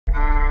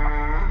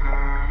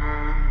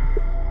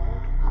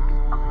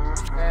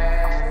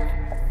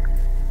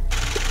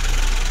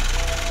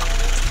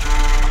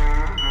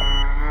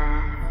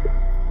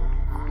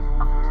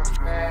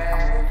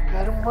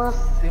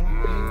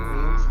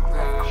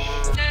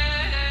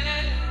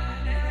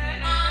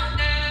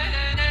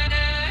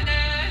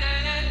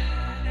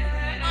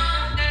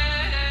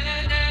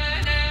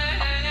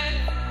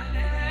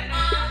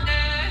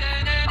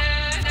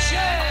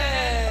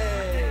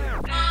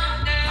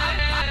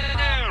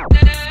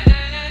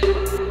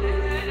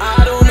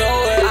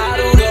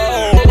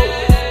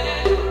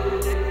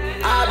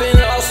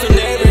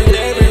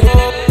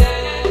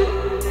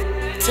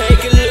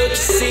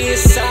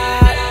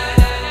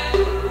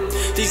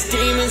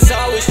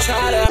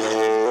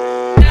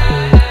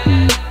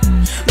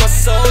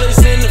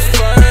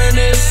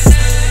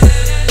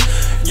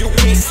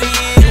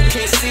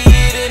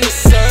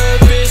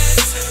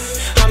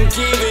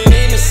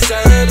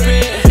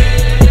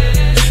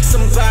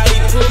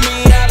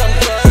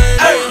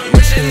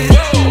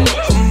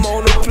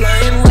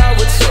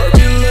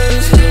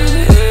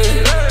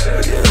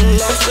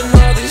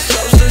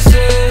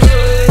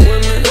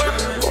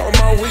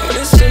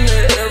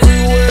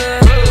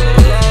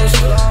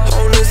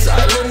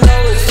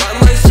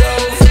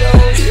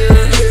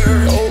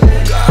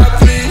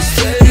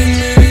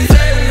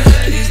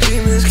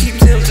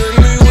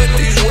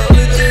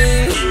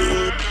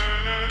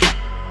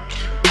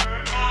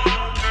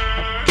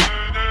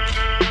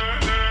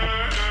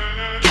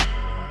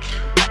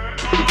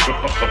My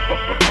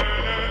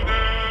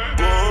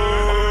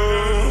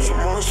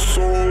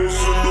soul's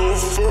in the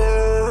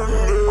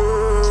furnace.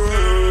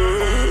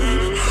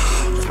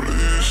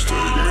 Please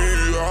take me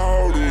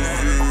out of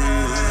here.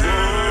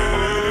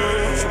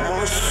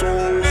 My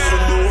soul's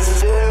in the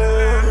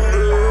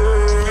furnace.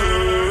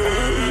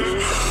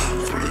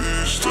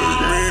 Please take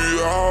me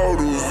out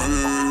of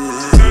here.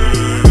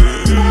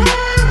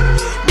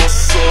 My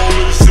soul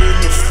is in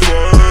the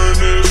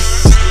furnace.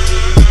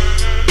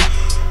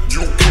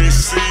 You can't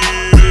see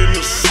it in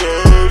the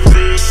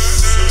surface.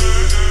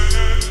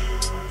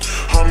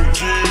 I'm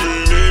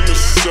giving in the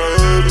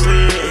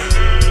serpent.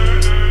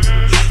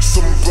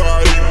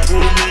 Somebody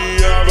put me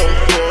out, I'm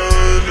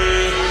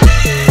burning.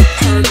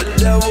 Heard the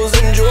devil's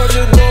in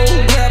Georgia, go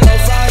grab my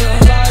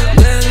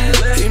violin.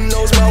 He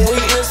knows my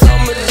weakness,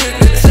 I'm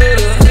addicted to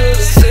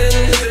the sin.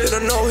 They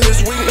don't know his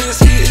weakness,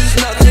 he is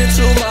nothing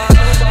to my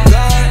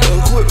God.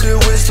 Equipped it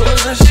with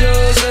swords and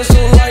shields and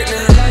some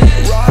lightning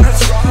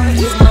rods.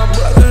 With my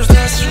brothers,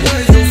 that's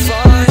where you'll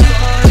find me.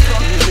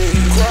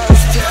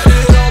 Cross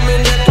tatted on me,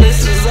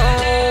 necklaces on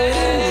me.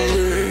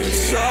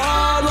 It's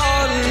all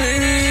on me.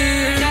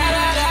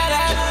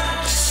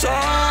 It's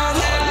all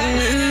on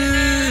me.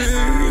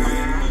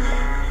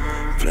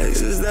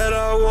 Places that I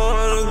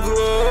wanna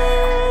go,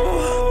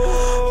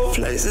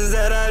 places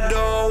that I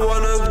don't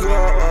wanna go.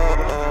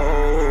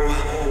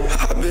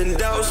 I've been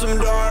down some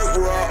dark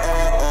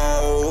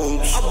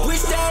roads. I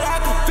wish that I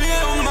could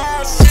feel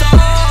my soul.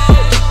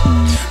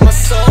 My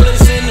soul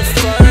is in the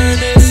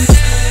furnace.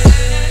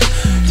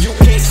 You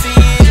can't see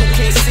it, you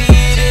can't see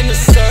it in the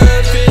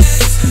surface.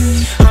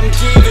 I'm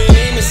giving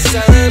in the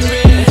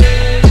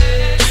serpent.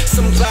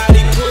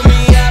 Somebody put me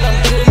out, I'm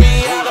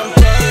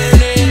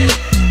burning.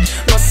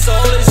 My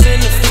soul is in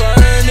the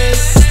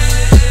furnace.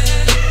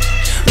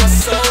 My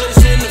soul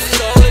is in the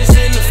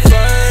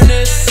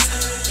furnace.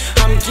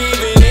 I'm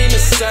giving in the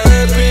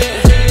serpent.